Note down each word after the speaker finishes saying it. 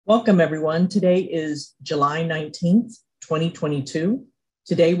Welcome, everyone. Today is July 19th, 2022.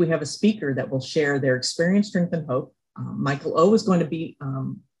 Today, we have a speaker that will share their experience, strength, and hope. Michael O is going to be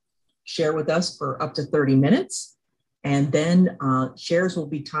share with us for up to 30 minutes. And then shares will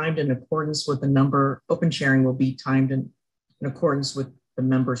be timed in accordance with the number, open sharing will be timed in accordance with the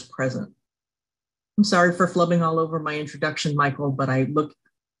members present. I'm sorry for flubbing all over my introduction, Michael, but I look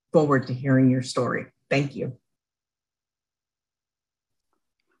forward to hearing your story. Thank you.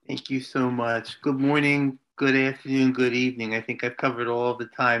 Thank you so much. Good morning, good afternoon, good evening. I think I've covered all of the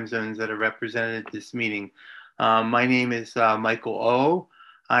time zones that are represented at this meeting. My name is Michael O.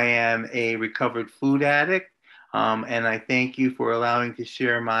 I am a recovered food addict, and I thank you for allowing to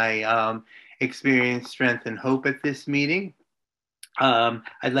share my experience, strength, and hope at this meeting.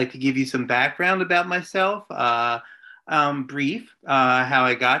 I'd like to give you some background about myself, brief, how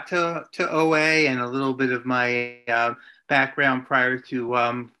I got to OA, and a little bit of my background prior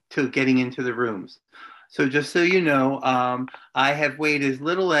to getting into the rooms. So just so you know, I have weighed as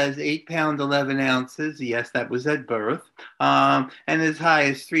little as 8 pounds, 11 ounces. Yes, that was at birth. And as high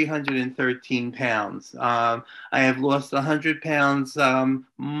as 313 pounds. I have lost 100 pounds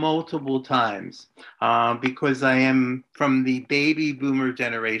multiple times because I am from the baby boomer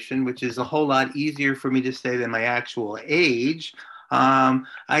generation, which is a whole lot easier for me to say than my actual age.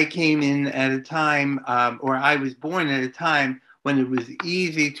 I came in at a time, or I was born at a time when it was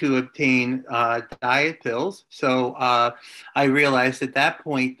easy to obtain diet pills. So I realized at that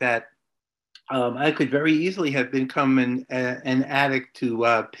point that I could very easily have become an addict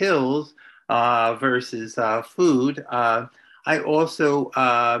to pills versus food. I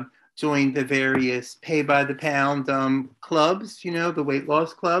also joined the various pay-by-the-pound clubs, you know, the weight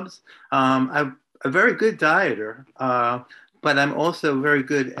loss clubs. I'm a very good dieter, but I'm also very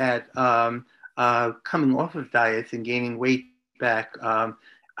good at coming off of diets and gaining weight back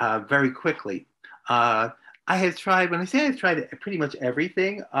very quickly. I have tried, when I say I've tried pretty much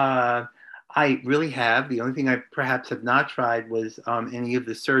everything, I really have. The only thing I perhaps have not tried was any of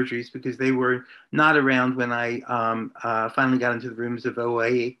the surgeries, because they were not around when I finally got into the rooms of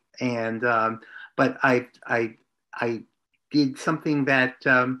OA. And but I did something that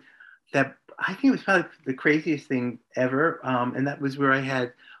that I think was probably the craziest thing ever, and that was where I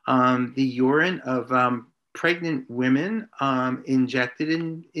had the urine of pregnant women injected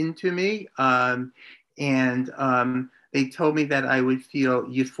into me, and they told me that I would feel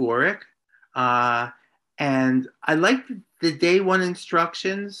euphoric, and I liked the day one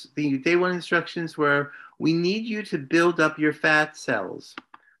instructions. The day one instructions were, we need you to build up your fat cells.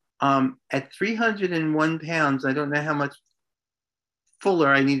 At 301 pounds, I don't know how much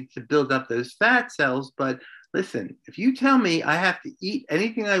fuller I needed to build up those fat cells, but listen, if you tell me I have to eat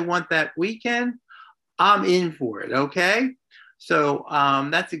anything I want that weekend, I'm in for it, okay? So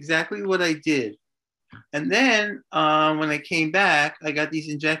that's exactly what I did. And then when I came back, I got these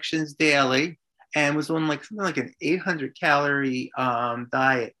injections daily and was on like something like an 800 calorie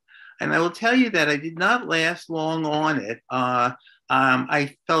diet. And I will tell you that I did not last long on it. I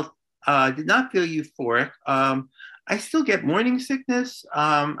did not feel euphoric. I still get morning sickness.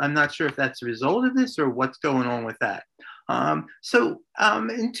 I'm not sure if that's a result of this or what's going on with that. So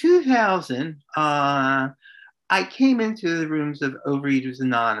in 2000, I came into the rooms of Overeaters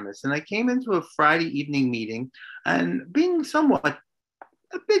Anonymous, and I came into a Friday evening meeting, and being somewhat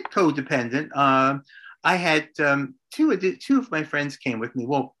a bit codependent, I had two of my friends came with me.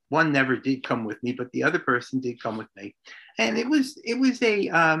 Well, one never did come with me, but the other person did come with me, and it was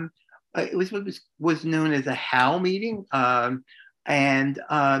what was known as a HOW meeting, and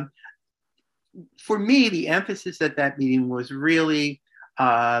for me, the emphasis at that meeting was really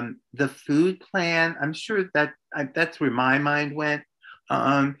the food plan. I'm sure that that's where my mind went.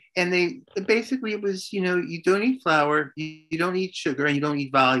 And they basically, it was, you know, you don't eat flour, you don't eat sugar, and you don't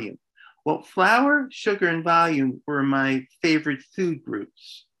eat volume. Well, flour, sugar, and volume were my favorite food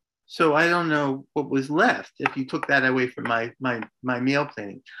groups. So I don't know what was left if you took that away from my meal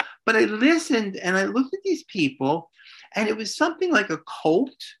planning. But I listened and I looked at these people, and it was something like a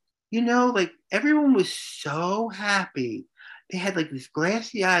cult. You know, like everyone was so happy. They had like this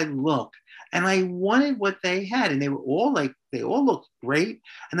glassy eyed look, and I wanted what they had. And they were all like, they all looked great.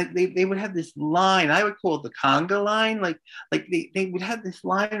 And like they would have this line, I would call it the conga line. Like they would have this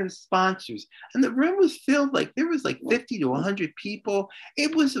line of sponsors. And the room was filled, like there was like 50 to 100 people.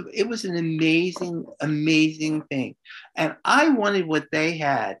 It was an amazing, amazing thing. And I wanted what they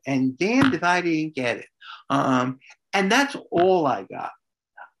had. And damned if I didn't get it. And that's all I got.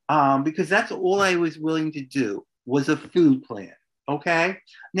 Because that's all I was willing to do was a food plan. Okay.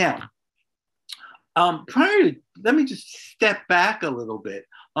 Now, let me just step back a little bit.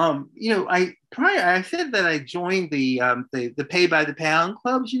 I said that I joined the pay by the pound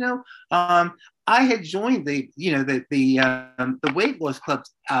clubs. I had joined the weight loss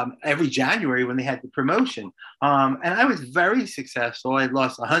clubs every January when they had the promotion, and I was very successful. I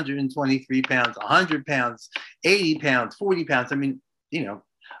lost 123 pounds, 100 pounds, 80 pounds, 40 pounds. I mean,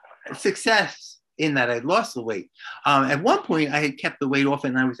 success in that I lost the weight. At one point, I had kept the weight off,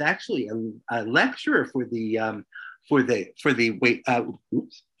 and I was actually a lecturer for the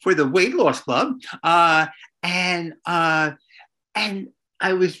weight loss club, and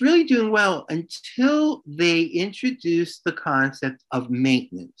I was really doing well until they introduced the concept of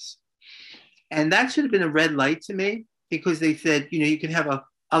maintenance, and that should have been a red light to me, because they said, you can have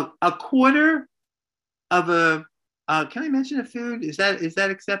a quarter of a can I mention a food? Is that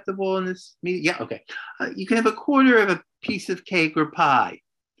acceptable in this meeting? Yeah, okay. You can have a quarter of a piece of cake or pie.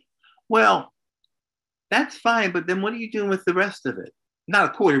 Well, that's fine, but then what are you doing with the rest of it? Not a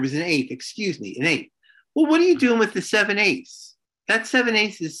quarter, it was an eighth, excuse me, an eighth. Well, what are you doing with the 7/8? That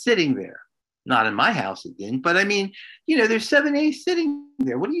 7/8 is sitting there. Not in my house, it didn't, but I mean, there's 7/8 sitting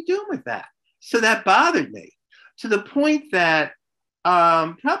there. What are you doing with that? So that bothered me, to the point that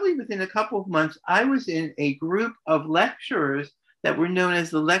probably within a couple of months, I was in a group of lecturers that were known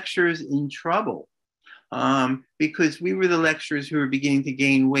as the lecturers in trouble, because we were the lecturers who were beginning to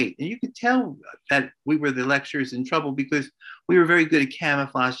gain weight. And you could tell that we were the lecturers in trouble because we were very good at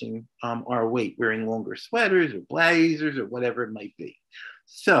camouflaging our weight, wearing longer sweaters or blazers or whatever it might be.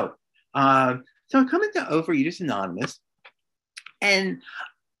 So I'm coming to Overeaters Anonymous, and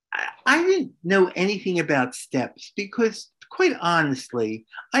I didn't know anything about steps because, quite honestly,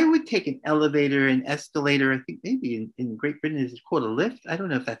 I would take an elevator, an escalator. I think maybe in Great Britain it's called a lift. I don't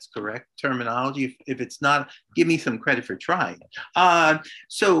know if that's correct terminology. If it's not, give me some credit for trying.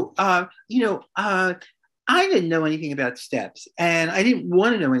 I didn't know anything about steps, and I didn't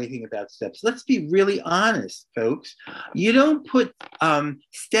want to know anything about steps. Let's be really honest, folks. You don't put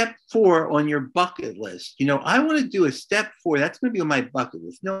step 4 on your bucket list. I want to do a step 4. That's going to be on my bucket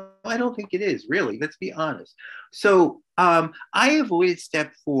list. No, I don't think it is, really. Let's be honest. So I avoided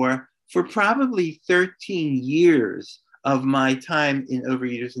step 4 for probably 13 years of my time in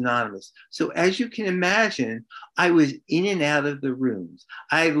Overeaters Anonymous. So as you can imagine, I was in and out of the rooms.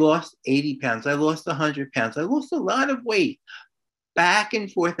 I lost 80 pounds. I lost 100 pounds. I lost a lot of weight back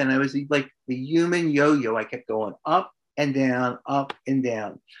and forth. And I was like the human yo-yo. I kept going up and down, up and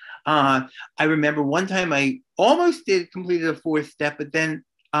down. I remember one time I almost completed a 4th step, but then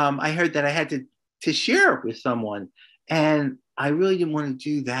I heard that I had to share it with someone. And I really didn't want to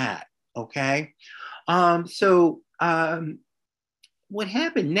do that. Okay. What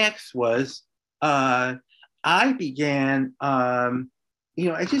happened next was I began, I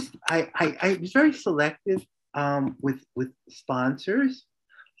was very selective with sponsors.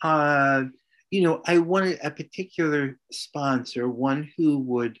 I wanted a particular sponsor, one who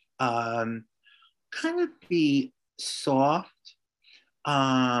would kind of be soft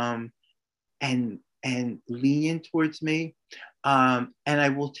and lenient towards me. And I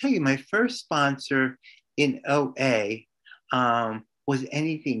will tell you, my first sponsor in OA was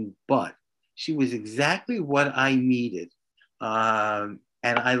anything but. She was exactly what I needed. And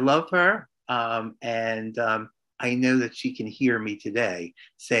I love her. I know that she can hear me today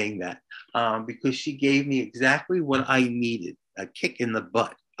saying that because she gave me exactly what I needed, a kick in the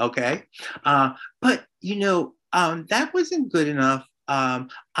butt. Okay. But that wasn't good enough.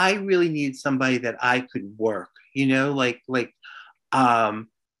 I really needed somebody that I could work,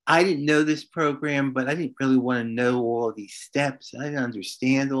 I didn't know this program, but I didn't really want to know all of these steps. I didn't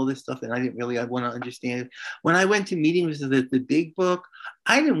understand all this stuff, and I want to understand it. When I went to meetings with the big book,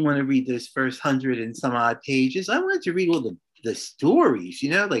 I didn't want to read those first 100 and some odd pages. I wanted to read all the stories,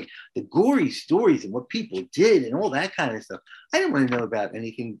 like the gory stories and what people did and all that kind of stuff. I didn't want to know about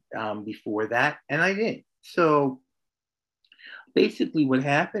anything before that, and I didn't. So basically what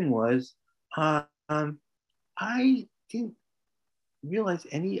happened was I didn't realize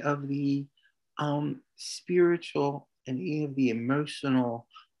any of the spiritual and any of the emotional,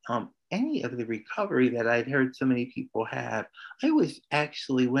 any of the recovery that I'd heard so many people have. I was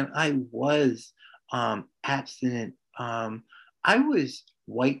actually, when I was abstinent, I was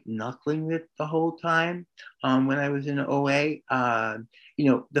white knuckling it the whole time when I was in OA.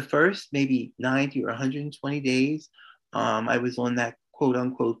 The first maybe 90 or 120 days, I was on that quote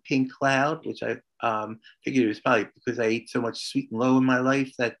unquote pink cloud, which I figured it was probably because I ate so much sweet and low in my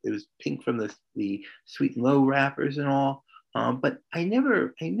life that it was pink from the sweet and low wrappers and all. But I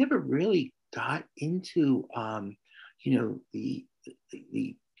never really got into the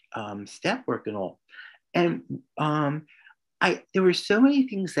step work and all. And there were so many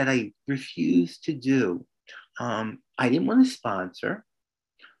things that I refused to do. I didn't want to sponsor.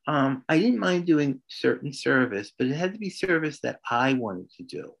 I didn't mind doing certain service, but it had to be service that I wanted to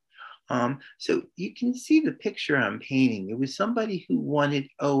do. So you can see the picture I'm painting. It was somebody who wanted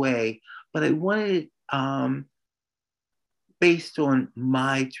OA, but I wanted it based on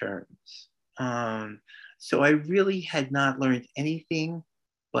my terms. So I really had not learned anything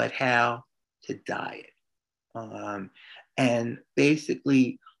but how to diet. And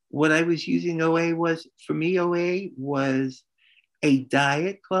basically, what I was using OA was, for me, OA was a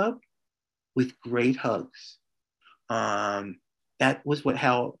diet club with great hugs. That was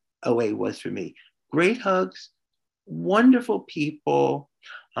how OA was for me. Great hugs, wonderful people,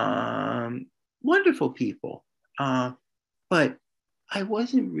 wonderful people. But I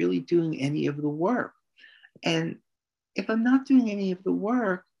wasn't really doing any of the work. And if I'm not doing any of the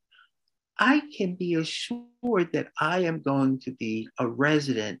work, I can be assured that I am going to be a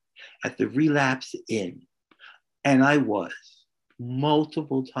resident at the Relapse Inn. And I was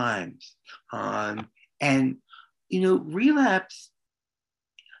multiple times. And, relapse,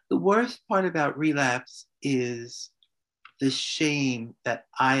 the worst part about relapse is the shame that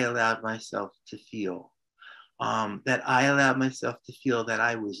I allowed myself to feel. That I allowed myself to feel that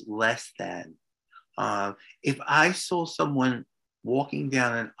I was less than. If I saw someone walking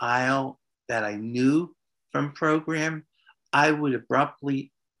down an aisle that I knew from program, I would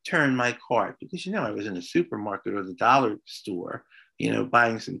abruptly turn my cart because, I was in a supermarket or the dollar store,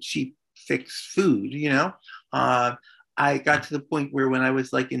 buying some cheap fixed food, I got to the point where when I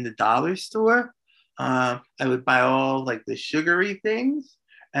was like in the dollar store, I would buy all like the sugary things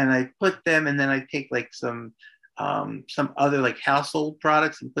and I put them, and then I take like some other like household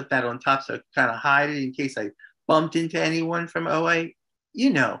products and put that on top so I kind of hide it in case I bumped into anyone from OA.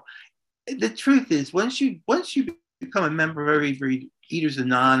 The truth is, once you become a member of Overeaters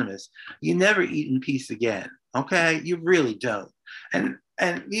Anonymous, you never eat in peace again. Okay, you really don't. And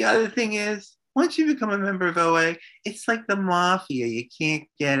the other thing is, once you become a member of OA, it's like the mafia. You can't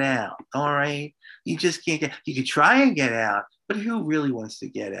get out. All right, you just can't get. You could try and get out, but who really wants to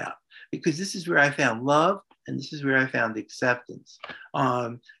get out? Because this is where I found love, and this is where I found acceptance.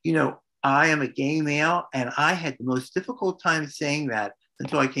 I am a gay male, and I had the most difficult time saying that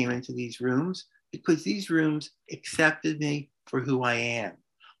until I came into these rooms, because these rooms accepted me for who I am.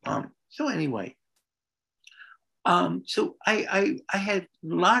 So anyway, so I had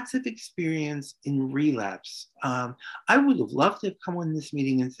lots of experience in relapse. I would have loved to have come on this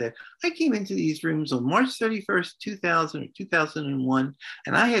meeting and said, I came into these rooms on March 31st, 2000 or 2001,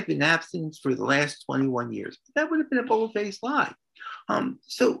 and I have been abstinent for the last 21 years. That would have been a bold-faced lie.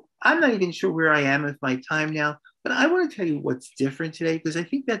 So I'm not even sure where I am with my time now, but I want to tell you what's different today, because I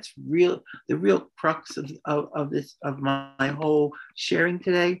think that's the real crux of my whole sharing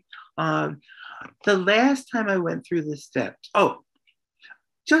today. The last time I went through the steps,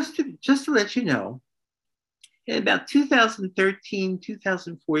 just to let you know, in about 2013,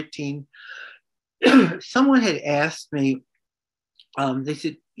 2014, someone had asked me, they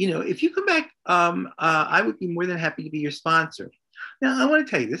said, if you come back, I would be more than happy to be your sponsor. Now, I want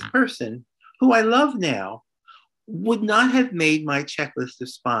to tell you, this person, who I love now, would not have made my checklist of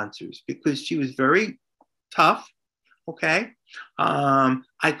sponsors because she was very tough. Okay.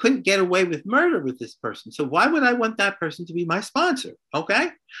 I couldn't get away with murder with this person. So why would I want that person to be my sponsor? Okay.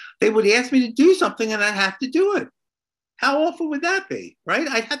 They would ask me to do something and I'd have to do it. How awful would that be? Right?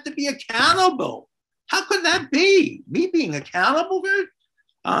 I'd have to be accountable. How could that be? Me being accountable for it?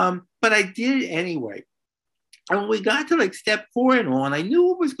 But I did it anyway. And when we got to like step 4 and on, I knew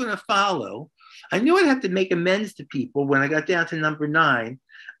what was going to follow. I knew I'd have to make amends to people when I got down to number 9.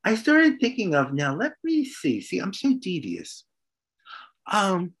 I started thinking of, now let me see. See, I'm so devious.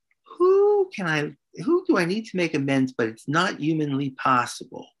 Who do I need to make amends, but it's not humanly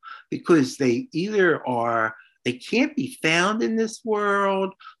possible because they can't be found in this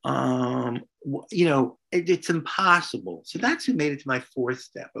world. It's impossible. So that's who made it to my 4th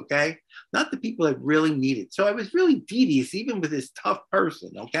step, okay? Not the people that really need it. So I was really devious, even with this tough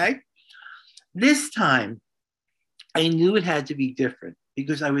person, okay? This time, I knew it had to be different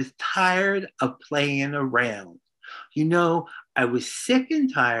because I was tired of playing around. I was sick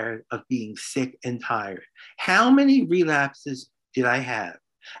and tired of being sick and tired. How many relapses did I have?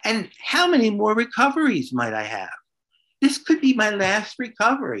 And how many more recoveries might I have? This could be my last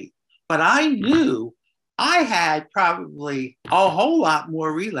recovery, but I knew I had probably a whole lot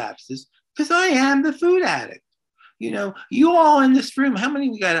more relapses because I am the food addict. You all in this room, how many?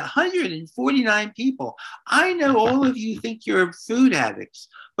 We got 149 people. I know all of you think you're food addicts,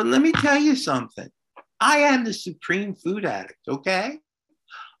 but let me tell you something. I am the supreme food addict, okay?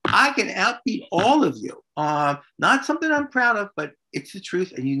 I can outbeat all of you. Not something I'm proud of, but it's the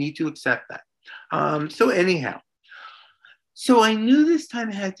truth, and you need to accept that. So anyhow, so I knew this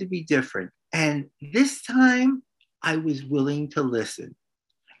time had to be different. And this time I was willing to listen.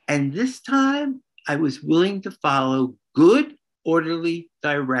 And this time I was willing to follow good, orderly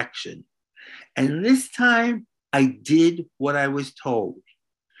direction. And this time I did what I was told.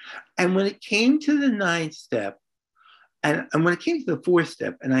 And when it came to the ninth step, and when it came to the fourth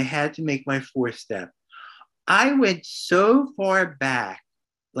step, and I had to make my fourth step, I went so far back,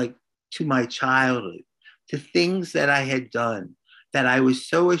 like to my childhood, to things that I had done that I was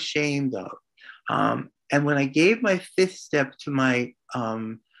so ashamed of. And when I gave my fifth step to my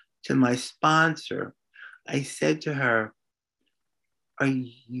sponsor, I said to her, "Are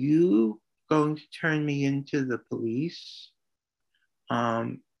you going to turn me into the police?"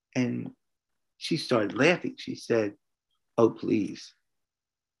 And she started laughing. She said, "Oh, please.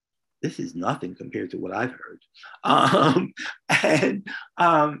 This is nothing compared to what I've heard." And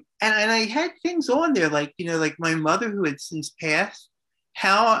I had things on there like, like my mother who had since passed,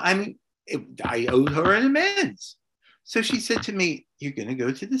 I owed her an amends. So she said to me, "You're going to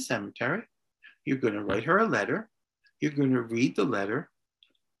go to the cemetery. You're going to write her a letter. You're going to read the letter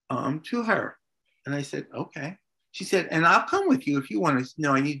to her." And I said, "Okay." She said, "And I'll come with you if you want to."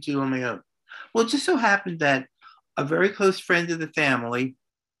 "No, I need to do it on my own." Well, it just so happened that a very close friend of the family,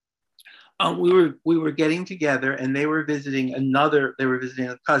 we were getting together, and they were visiting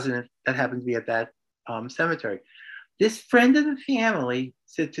a cousin that happened to be at that cemetery. This friend of the family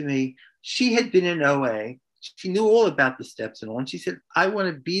said to me, she had been in OA. She knew all about the steps and all. And she said, "I want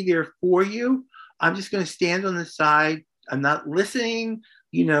to be there for you. I'm just going to stand on the side. I'm not listening,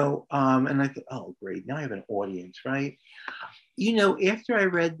 and I thought, oh, great. Now I have an audience, right? After I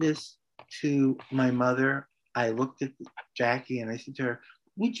read this to my mother, I looked at Jackie and I said to her,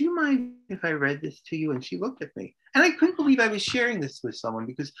 "Would you mind if I read this to you?" And she looked at me. And I couldn't believe I was sharing this with someone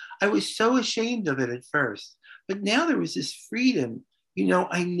because I was so ashamed of it at first. But now there was this freedom.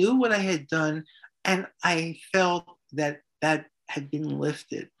 I knew what I had done, and I felt that that had been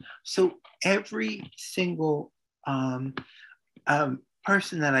lifted. So every single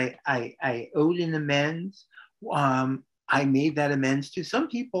person that I owed an amends, I made that amends to. Some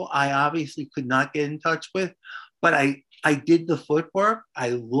people I obviously could not get in touch with, but I did the footwork. I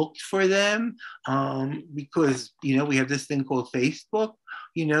looked for them because, we have this thing called Facebook,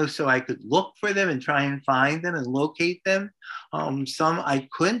 so I could look for them and try and find them and locate them. Some I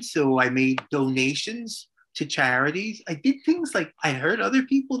couldn't, so I made donations to charities. I did things like I heard other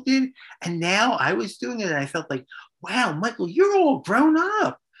people did, and now I was doing it, and I felt like, wow, Michael, you're all grown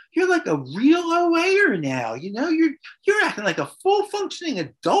up. You're like a real OAer now. You're acting like a full functioning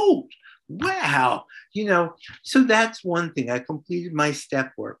adult. Wow. So that's one thing. I completed my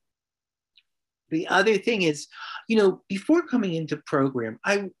step work. The other thing is, before coming into program,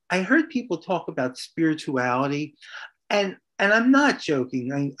 I heard people talk about spirituality, and I'm not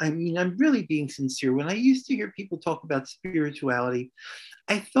joking. I mean, I'm really being sincere. When I used to hear people talk about spirituality,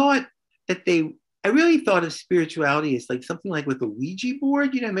 I thought that I really thought of spirituality as like something like with a Ouija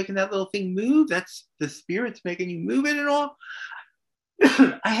board, making that little thing move. That's the spirits making you move it and all.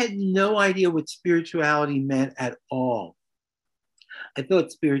 I had no idea what spirituality meant at all. I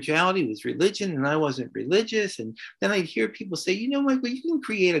thought spirituality was religion, and I wasn't religious. And then I'd hear people say, Michael, you can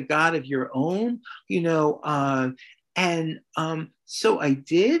create a God of your own, so I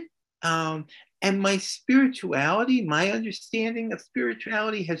did. And my spirituality, my understanding of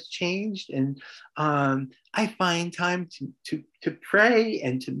spirituality has changed. And I find time to pray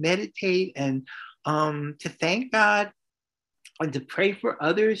and to meditate and to thank God and to pray for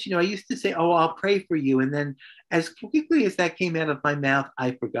others. I used to say, "Oh, I'll pray for you." And then as quickly as that came out of my mouth,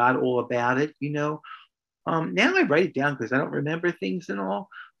 I forgot all about it. Now I write it down because I don't remember things and all.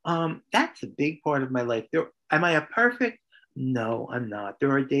 That's a big part of my life. Am I a perfect? No, I'm not.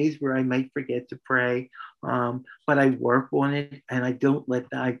 There are days where I might forget to pray, but I work on it, and I don't let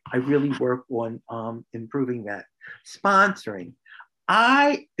that. I really work on improving that. Sponsoring.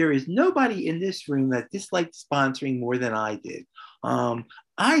 There is nobody in this room that disliked sponsoring more than I did.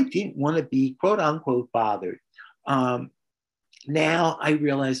 I didn't want to be quote unquote bothered. Now I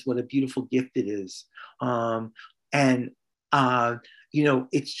realize what a beautiful gift it is.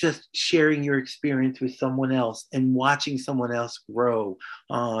 It's just sharing your experience with someone else and watching someone else grow,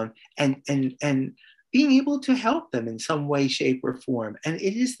 and being able to help them in some way, shape, or form. And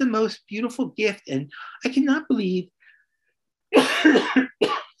it is the most beautiful gift. And I cannot believe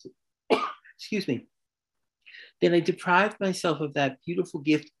excuse me, that I deprived myself of that beautiful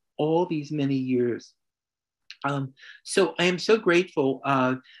gift all these many years. So I am so grateful.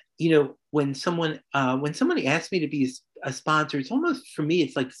 When somebody asks me to be a sponsor, it's almost, for me,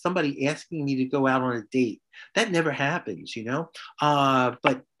 it's like somebody asking me to go out on a date. That never happens,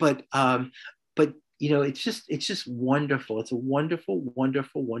 but it's just wonderful. It's a wonderful,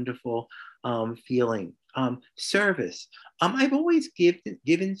 wonderful, wonderful feeling. Service. I've always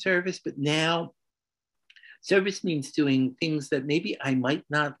given service, but now service means doing things that maybe I might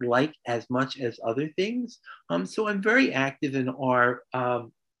not like as much as other things. So I'm very active in our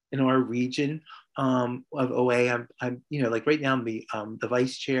region of OA. I'm like right now I'm the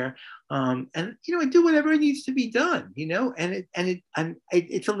vice chair, and I do whatever needs to be done.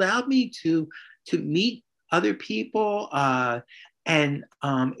 It's allowed me to meet other people. I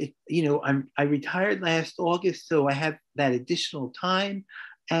retired last August, so I have that additional time,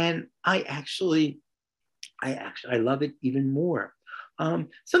 and I love it even more.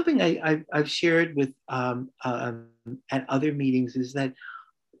 Something I've shared with at other meetings is that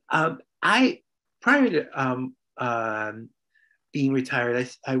I prior to being retired,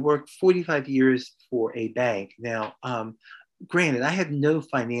 I worked 45 years for a bank. Now, granted, I have no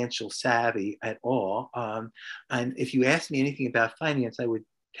financial savvy at all. And if you ask me anything about finance, I would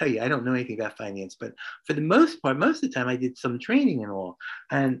tell you I don't know anything about finance. But for the most part, most of the time, I did some training and all.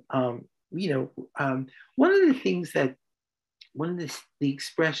 And one of the things that one of the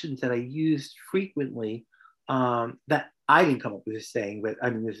expressions that I used frequently, that I didn't come up with this saying, but I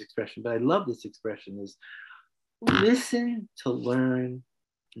mean this expression, but I love this expression, is listen to learn,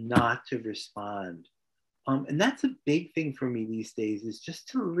 not to respond. And that's a big thing for me these days, is just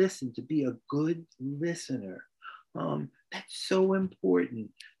to listen, to be a good listener. That's so important,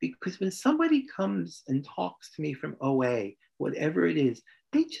 because when somebody comes and talks to me from OA, whatever it is,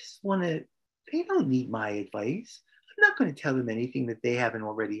 they don't need my advice. I'm not going to tell them anything that they haven't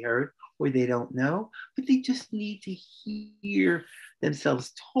already heard or they don't know, but they just need to hear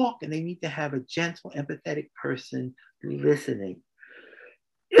themselves talk, and they need to have a gentle, empathetic person listening.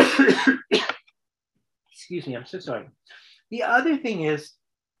 Excuse me, I'm so sorry. The other thing is,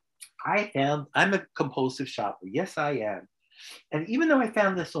 I'm a compulsive shopper. Yes, I am. And even though I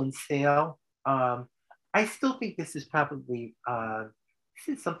found this on sale, I still think this is probably,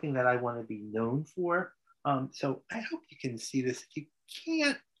 this is something that I want to be known for. So I hope you can see this. If you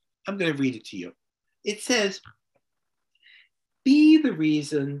can't, I'm going to read it to you. It says, be the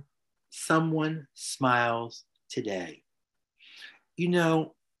reason someone smiles today.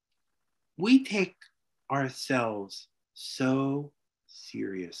 We take ourselves so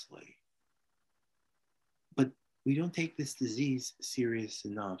seriously, but we don't take this disease serious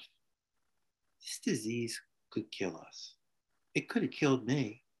enough. This disease could kill us. It could have killed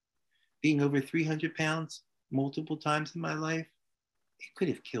me. Being over 300 pounds multiple times in my life, it could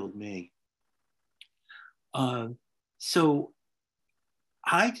have killed me. So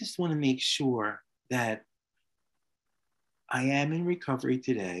I just want to make sure that I am in recovery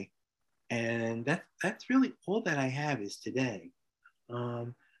today. And that's really all that I have is today.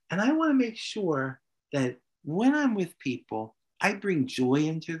 And I want to make sure that when I'm with people, I bring joy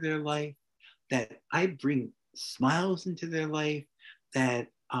into their life, that I bring smiles into their life, that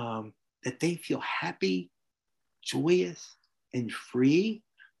they feel happy, joyous, and free,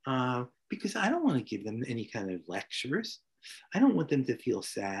 because I don't want to give them any kind of lectures. I don't want them to feel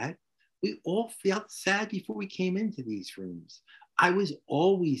sad. We all felt sad before we came into these rooms. I was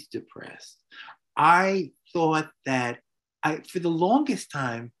always depressed. I thought that for the longest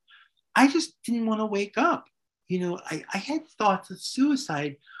time, I just didn't want to wake up. I had thoughts of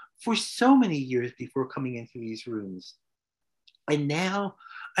suicide for so many years before coming into these rooms. And now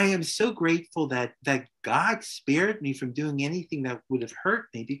I am so grateful that God spared me from doing anything that would have hurt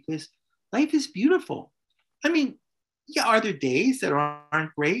me, because life is beautiful. I mean, yeah, are there days that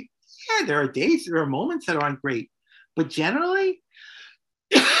aren't great? Yeah, there are moments that aren't great. But generally,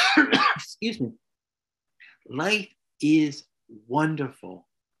 excuse me, life is wonderful.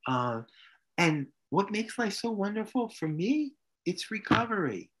 And what makes life so wonderful for me, it's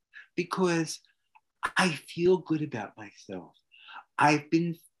recovery, because I feel good about myself. I've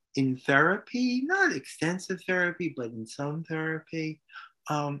been in therapy, not extensive therapy, but in some therapy.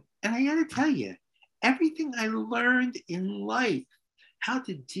 And I got to tell you, everything I learned in life, how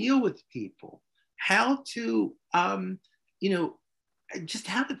to deal with people, how to, just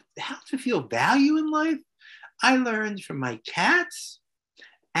how to feel value in life, I learned from my cats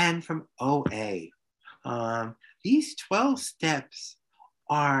and from OA. These 12 steps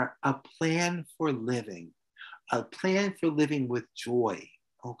are a plan for living with joy,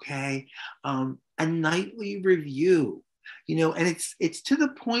 okay? A nightly review, and it's to the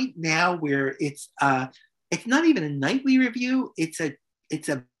point now where it's it's not even a nightly review. It's a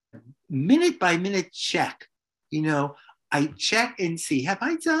minute by minute check. You know, I check and see, have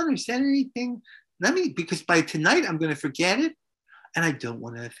I done or said anything? Because by tonight I'm going to forget it, and I don't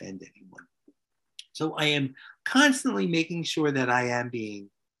want to offend anyone. So I am constantly making sure that I am being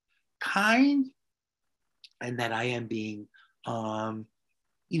kind and that I am being,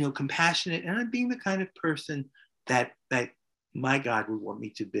 compassionate, and I'm being the kind of person that my God would want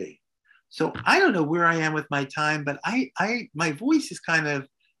me to be. So I don't know where I am with my time, but my voice is kind of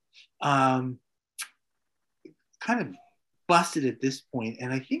busted at this point,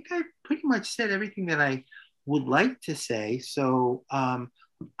 and I think I pretty much said everything that I would like to say. So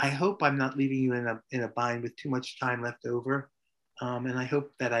I hope I'm not leaving you in a bind with too much time left over, and I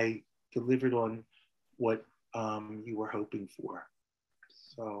hope that I delivered on what you were hoping for.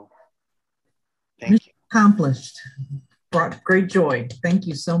 So thank you. Accomplished. Brought great joy. Thank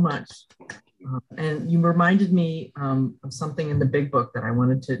you so much. And you reminded me of something in the big book that I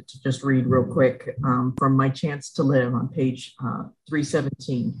wanted to just read real quick from My Chance to Live on page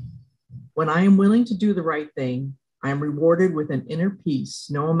 317. When I am willing to do the right thing, I am rewarded with an inner peace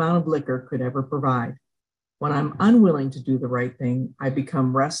no amount of liquor could ever provide. When I'm unwilling to do the right thing, I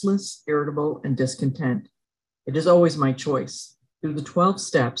become restless, irritable, and discontent. It is always my choice. Through the 12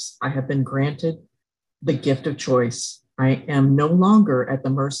 steps, I have been granted the gift of choice. I am no longer at the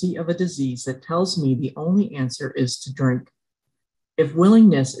mercy of a disease that tells me the only answer is to drink. If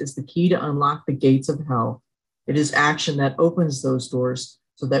willingness is the key to unlock the gates of hell, it is action that opens those doors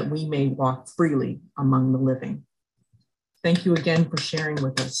so that we may walk freely among the living. Thank you again for sharing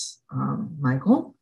with us, Michael.